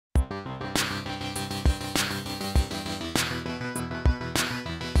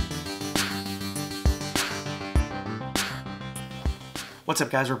What's up,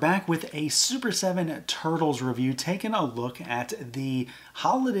 guys? We're back with a Super 7 Turtles review, taking a look at the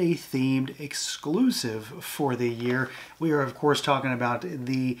holiday-themed exclusive for the year. We are, of course, talking about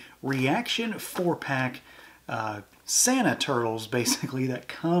the ReAction 4-pack Santa Turtles, basically, that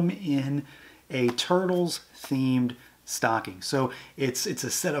come in a Turtles-themed stocking. So it's a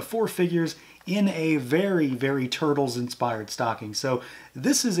set of 4 figures in a very, very Turtles-inspired stocking. So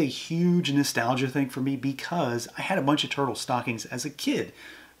this is a huge nostalgia thing for me because I had a bunch of Turtles stockings as a kid.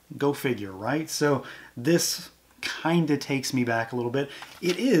 Go figure, right? So this kind of takes me back a little bit.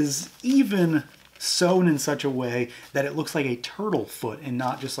 It is even sewn in such a way that it looks like a turtle foot and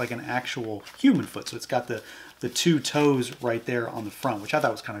not just like an actual human foot. So it's got the 2 toes right there on the front, which I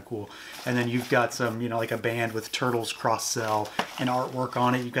thought was kind of cool. And then you've got some, you know, like a band with Turtles cross-sell and artwork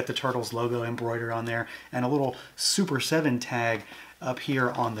on it. You've got the Turtles logo embroidered on there and a little Super 7 tag up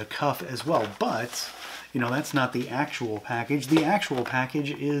here on the cuff as well. But, you know, that's not the actual package. The actual package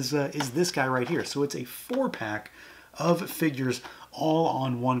is this guy right here. So it's a 4-pack of figures all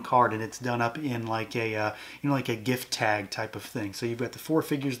on one card, and it's done up in like a you know, like a gift tag type of thing. So you've got the 4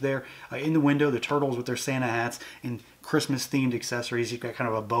 figures there in the window, the Turtles with their Santa hats and Christmas themed accessories. You've got kind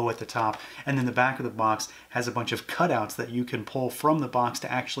of a bow at the top, and then the back of the box has a bunch of cutouts that you can pull from the box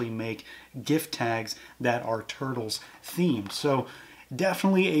to actually make gift tags that are Turtles themed. So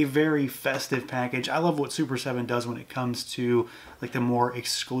definitely a very festive package. I love what Super 7 does when it comes to like the more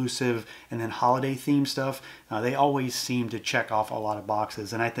exclusive and then holiday themed stuff. They always seem to check off a lot of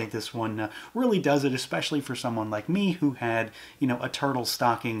boxes, and I think this one really does it, especially for someone like me who had, you know, a Turtle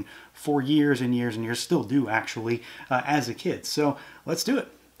stocking for years and years and years, still do actually, as a kid. So let's do it.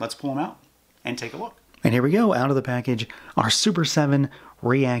 Let's pull them out and take a look. And here we go, out of the package, our Super 7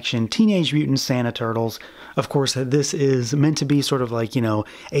 ReAction Teenage Mutant Santa Turtles. Of course, this is meant to be sort of like, you know,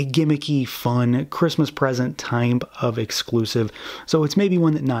 a gimmicky, fun Christmas present type of exclusive. So it's maybe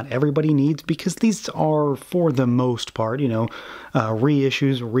one that not everybody needs because these are, for the most part, you know,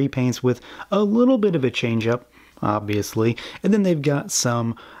 reissues, repaints with a little bit of a change up, obviously, and then they've got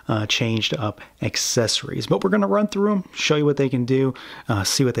some changed up accessories. But we're going to run through them, show you what they can do,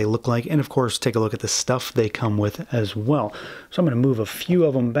 see what they look like, and of course take a look at the stuff they come with as well. So I'm going to move a few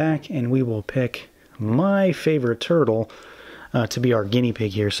of them back, and we will pick my favorite turtle to be our guinea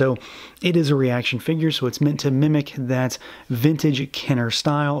pig here. So it is a ReAction figure, so it's meant to mimic that vintage Kenner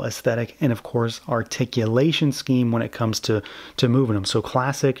style aesthetic and of course articulation scheme when it comes to moving them. So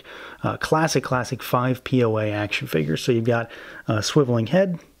classic 5 POA action figures. So you've got swiveling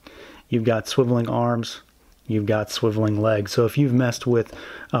head, you've got swiveling arms, you've got swiveling legs. So if you've messed with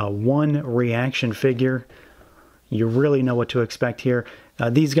one ReAction figure, you really know what to expect here.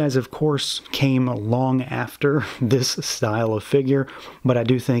 These guys, of course, came long after this style of figure, but I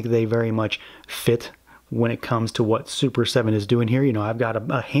do think they very much fit when it comes to what Super 7 is doing here. You know, I've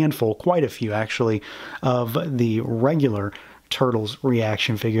got a handful, quite a few actually, of the regular Turtles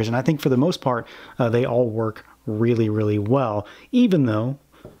ReAction figures, and I think for the most part, they all work really, really well, even though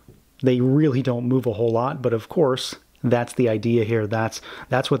they really don't move a whole lot. But of course, that's the idea here. That's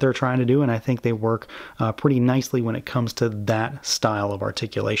what they're trying to do, and I think they work pretty nicely when it comes to that style of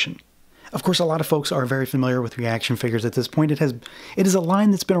articulation. Of course, a lot of folks are very familiar with ReAction figures at this point. It is a line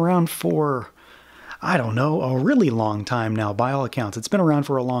that's been around for, I don't know, a really long time now, by all accounts. It's been around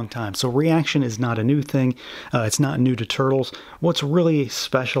for a long time. So ReAction is not a new thing. It's not new to Turtles. What's really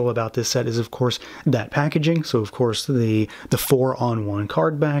special about this set is, of course, that packaging. So, of course, the 4-on-1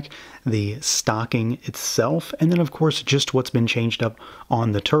 card back, the stocking itself, and then, of course, just what's been changed up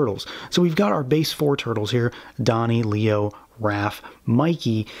on the Turtles. So we've got our base 4 Turtles here, Donnie, Leo, Raph,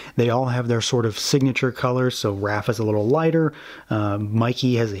 Mikey. They all have their sort of signature colors. So Raph is a little lighter,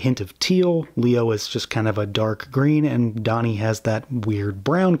 Mikey has a hint of teal, Leo is just kind of a dark green, and Donnie has that weird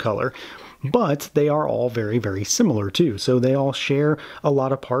brown color. But they are all very, very similar too. So they all share a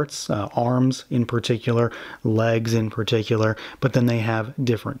lot of parts, arms in particular, legs in particular, but then they have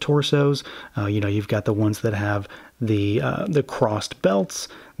different torsos. You know, you've got the ones that have the crossed belts.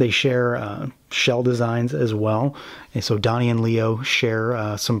 They share shell designs as well. And so Donnie and Leo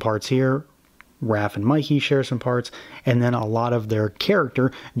share some parts here. Raph and Mikey share some parts, and then a lot of their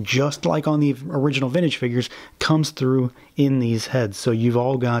character, just like on the original vintage figures, comes through in these heads. So you've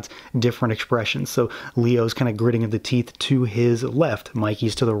all got different expressions. So Leo's kind of gritting of the teeth to his left,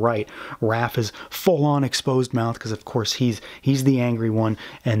 Mikey's to the right. Raph is full-on exposed mouth because of course he's the angry one,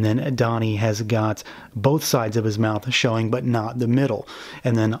 and then Donnie has got both sides of his mouth showing but not the middle.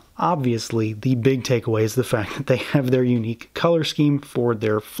 And then obviously the big takeaway is the fact that they have their unique color scheme for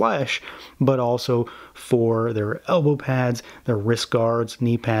their flesh, but also for their elbow pads, their wrist guards,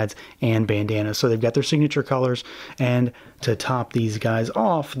 knee pads, and bandanas. So they've got their signature colors, and to top these guys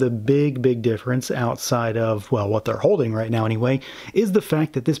off, the big difference outside of, well, what they're holding right now anyway, is the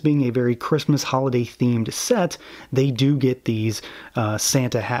fact that this being a very Christmas holiday themed set, they do get these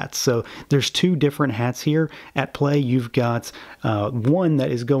Santa hats. So there's two different hats here at play. You've got one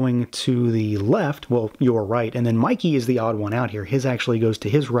that is going to the left, well, your right, and then Mikey is the odd one out here. His actually goes to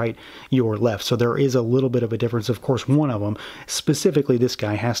his right, your left. So there is a little bit of a difference. Of course, one of them, specifically this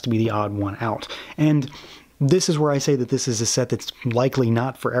guy, has to be the odd one out. And this is where I say that this is a set that's likely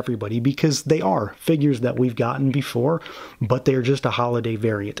not for everybody, because they are figures that we've gotten before, but they're just a holiday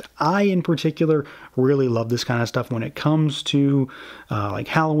variant. I, in particular, really love this kind of stuff when it comes to like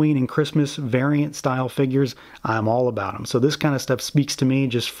Halloween and Christmas variant style figures. I'm all about them. So this kind of stuff speaks to me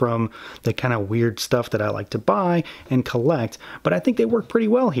just from the kind of weird stuff that I like to buy and collect, but I think they work pretty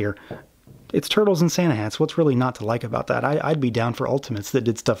well here. It's Turtles and Santa hats. What's really not to like about that? I'd be down for Ultimates that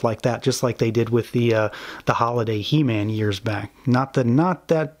did stuff like that, just like they did with the holiday He-Man years back. Not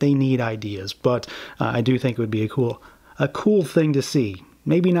that they need ideas, but I do think it would be a cool thing to see.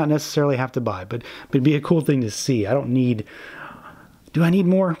 Maybe not necessarily have to buy, but it'd be a cool thing to see. I don't need... Do I need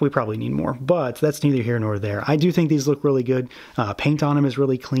more? We probably need more, but that's neither here nor there. I do think these look really good. Paint on them is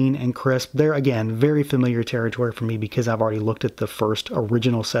really clean and crisp. They're, again, very familiar territory for me because I've already looked at the first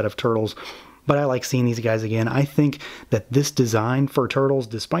original set of Turtles, but I like seeing these guys again. I think that this design for Turtles,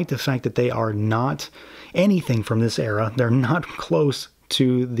 despite the fact that they are not anything from this era, they're not close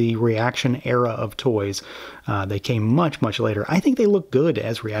to the ReAction era of toys. They came much later. I think they look good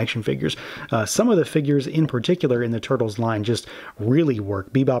as ReAction figures. Some of the figures in particular in the Turtles line just really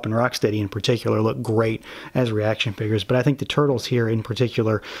work. Bebop and Rocksteady in particular look great as ReAction figures, but I think the Turtles here in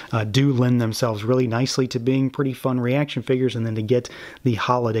particular do lend themselves really nicely to being pretty fun ReAction figures, and then to get the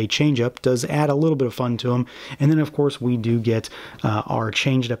holiday change-up does add a little bit of fun to them. And then of course we do get our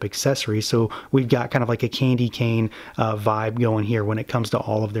changed up accessories, so we've got kind of like a candy cane vibe going here when it comes to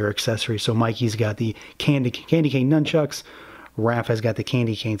all of their accessories. So Mikey's got the candy cane nunchucks, Raph has got the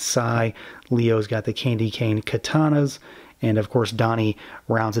candy cane sai, Leo's got the candy cane katanas, and of course Donnie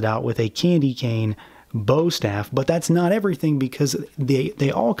rounds it out with a candy cane bow staff. But that's not everything, because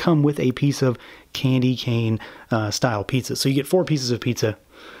they all come with a piece of candy cane style pizza. So you get 4 pieces of pizza.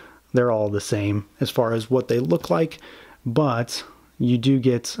 They're all the same as far as what they look like, but you do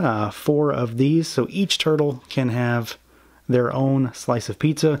get 4 of these, so each turtle can have their own slice of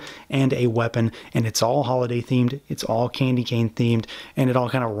pizza and a weapon, and it's all holiday themed, it's all candy cane themed, and it all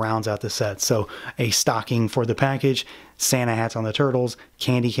kind of rounds out the set. So a stocking for the package, Santa hats on the turtles,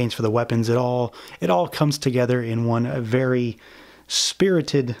 candy canes for the weapons. It all comes together in one very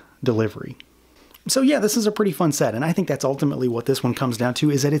spirited delivery. So yeah, this is a pretty fun set, and I think that's ultimately what this one comes down to,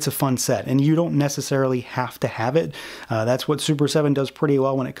 is that it's a fun set, and you don't necessarily have to have it. That's what Super 7 does pretty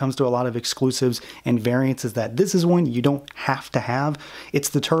well when it comes to a lot of exclusives and variants, is that this is one you don't have to have. It's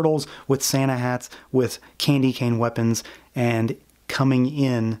the Turtles with Santa hats, with candy cane weapons, and coming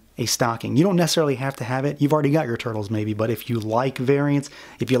in a stocking. You don't necessarily have to have it. You've already got your Turtles maybe, but if you like variants,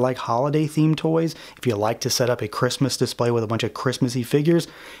 if you like holiday themed toys, if you like to set up a Christmas display with a bunch of Christmassy figures,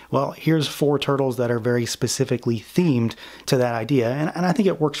 well, here's 4 Turtles that are very specifically themed to that idea, and I think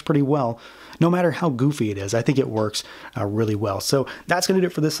it works pretty well. No matter how goofy it is, I think it works really well. So that's going to do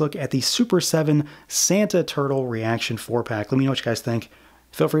it for this look at the Super 7 Santa Turtle ReAction 4-pack. Let me know what you guys think.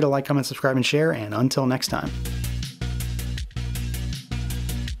 Feel free to like, comment, subscribe, and share, and until next time.